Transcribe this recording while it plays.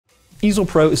Easel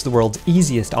Pro is the world's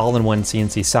easiest all-in-one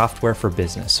CNC software for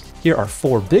business. Here are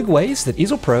 4 big ways that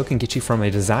Easel Pro can get you from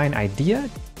a design idea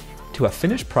to a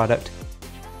finished product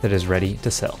that is ready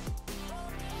to sell.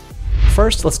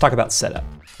 First, let's talk about setup.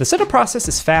 The setup process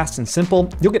is fast and simple.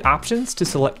 You'll get options to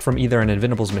select from either an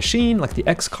Inventables machine like the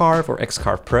X-Carve or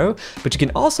X-Carve Pro, but you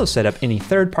can also set up any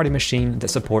third-party machine that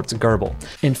supports Gerbil.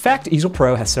 In fact, Easel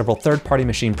Pro has several third-party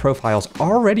machine profiles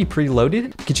already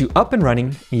preloaded to get you up and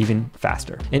running even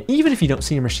faster. And even if you don't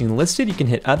see your machine listed, you can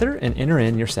hit Other and enter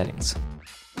in your settings.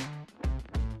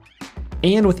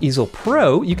 And with Easel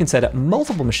Pro, you can set up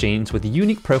multiple machines with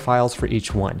unique profiles for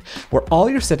each one, where all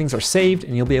your settings are saved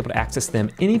and you'll be able to access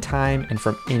them anytime and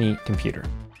from any computer.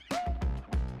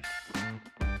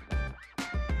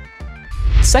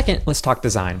 Second, let's talk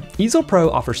design. Easel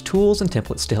Pro offers tools and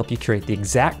templates to help you create the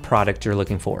exact product you're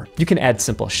looking for. You can add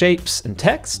simple shapes and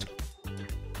text.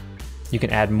 You can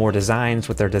add more designs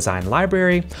with their design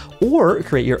library, or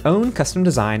create your own custom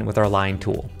design with our line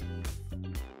tool.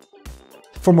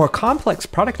 For more complex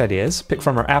product ideas, pick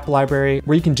from our app library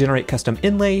where you can generate custom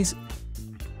inlays,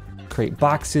 create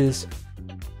boxes,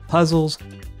 puzzles,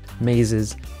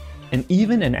 mazes, and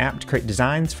even an app to create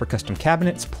designs for custom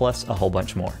cabinets, plus a whole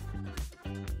bunch more.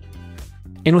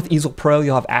 And with Easel Pro,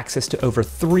 you'll have access to over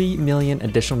 3 million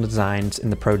additional designs in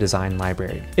the Pro Design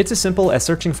library. It's as simple as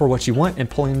searching for what you want and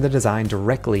pulling the design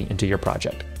directly into your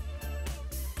project.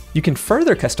 You can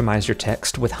further customize your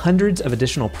text with hundreds of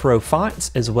additional Pro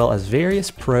fonts, as well as various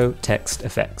Pro text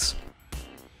effects.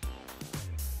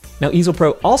 Now, Easel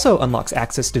Pro also unlocks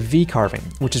access to V-carving,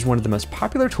 which is one of the most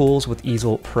popular tools with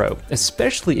Easel Pro,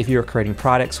 especially if you are creating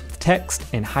products with text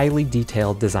and highly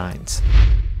detailed designs.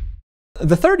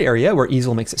 The third area where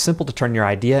Easel makes it simple to turn your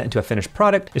idea into a finished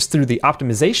product is through the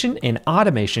optimization and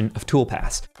automation of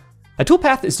toolpaths. A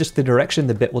toolpath is just the direction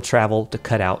the bit will travel to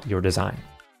cut out your design.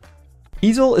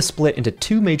 Easel is split into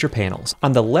 2 major panels.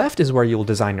 On the left is where you will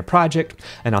design your project,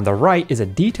 and on the right is a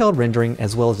detailed rendering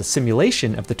as well as a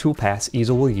simulation of the toolpaths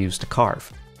Easel will use to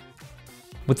carve.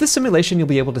 With this simulation, you'll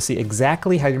be able to see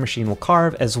exactly how your machine will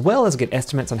carve, as well as get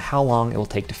estimates on how long it will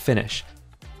take to finish.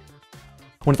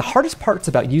 One of the hardest parts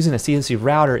about using a CNC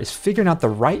router is figuring out the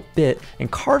right bit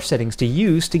and carve settings to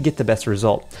use to get the best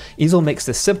result. Easel makes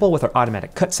this simple with our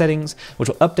automatic cut settings, which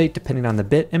will update depending on the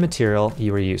bit and material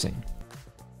you are using.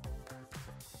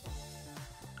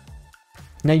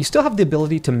 Now, you still have the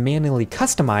ability to manually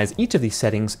customize each of these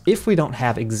settings if we don't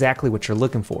have exactly what you're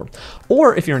looking for,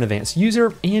 or if you're an advanced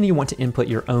user and you want to input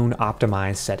your own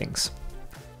optimized settings.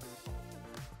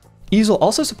 Easel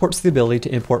also supports the ability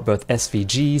to import both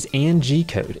SVGs and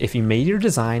G-code if you made your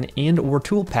design and/or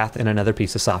toolpath in another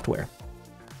piece of software.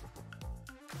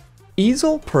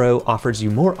 Easel Pro offers you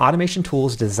more automation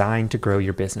tools designed to grow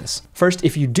your business. First,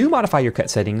 if you do modify your cut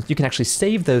settings, you can actually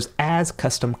save those as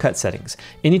custom cut settings.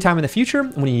 Anytime in the future,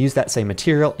 when you use that same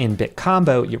material and bit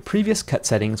combo, your previous cut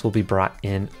settings will be brought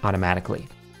in automatically.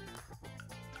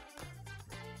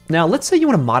 Now, let's say you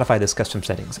want to modify those custom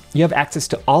settings. You have access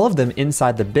to all of them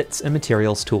inside the Bits and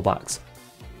Materials toolbox.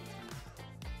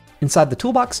 Inside the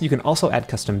toolbox, you can also add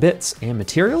custom bits and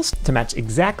materials to match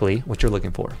exactly what you're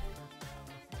looking for.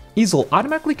 Easel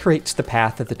automatically creates the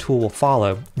path that the tool will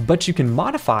follow, but you can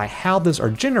modify how those are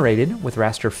generated with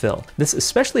raster fill. This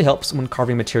especially helps when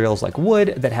carving materials like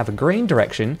wood that have a grain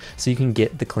direction so you can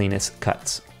get the cleanest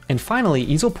cuts. And finally,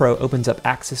 Easel Pro opens up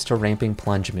access to ramping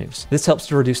plunge moves. This helps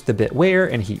to reduce the bit wear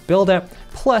and heat buildup,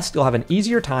 plus you'll have an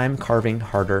easier time carving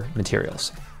harder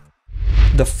materials.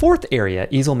 The fourth area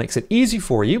Easel makes it easy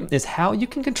for you is how you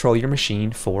can control your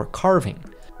machine for carving.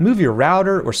 Move your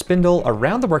router or spindle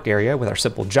around the work area with our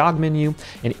simple jog menu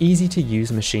and easy to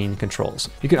use machine controls.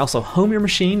 You can also home your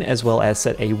machine as well as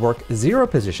set a work 0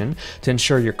 position to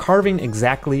ensure you're carving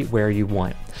exactly where you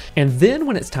want. And then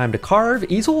when it's time to carve,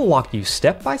 Easel will walk you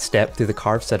step by step through the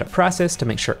carve setup process to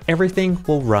make sure everything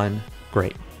will run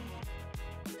great.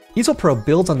 Easel Pro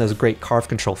builds on those great carve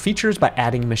control features by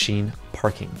adding machine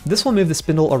parking. This will move the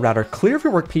spindle or router clear of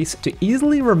your workpiece to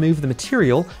easily remove the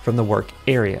material from the work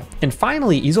area. And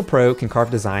finally, Easel Pro can carve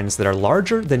designs that are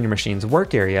larger than your machine's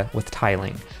work area with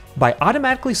tiling. By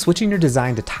automatically switching your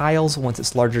design to tiles once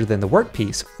it's larger than the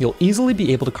workpiece, you'll easily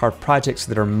be able to carve projects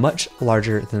that are much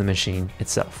larger than the machine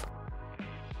itself.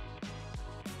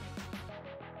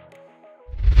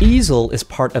 Easel is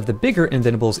part of the bigger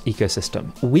Inventables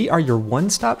ecosystem. We are your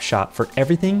one-stop shop for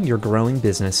everything your growing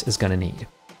business is going to need,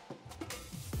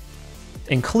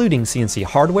 including CNC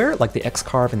hardware like the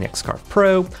X-Carve and the X-Carve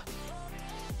Pro,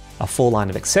 a full line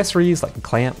of accessories like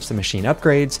clamps and machine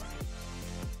upgrades,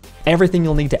 everything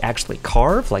you'll need to actually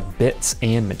carve like bits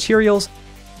and materials,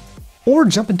 Or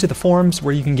jump into the forums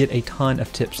where you can get a ton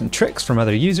of tips and tricks from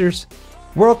other users,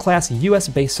 world-class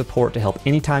US-based support to help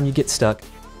anytime you get stuck,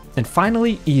 and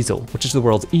finally Easel, which is the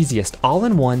world's easiest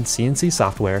all-in-one CNC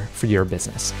software for your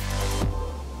business.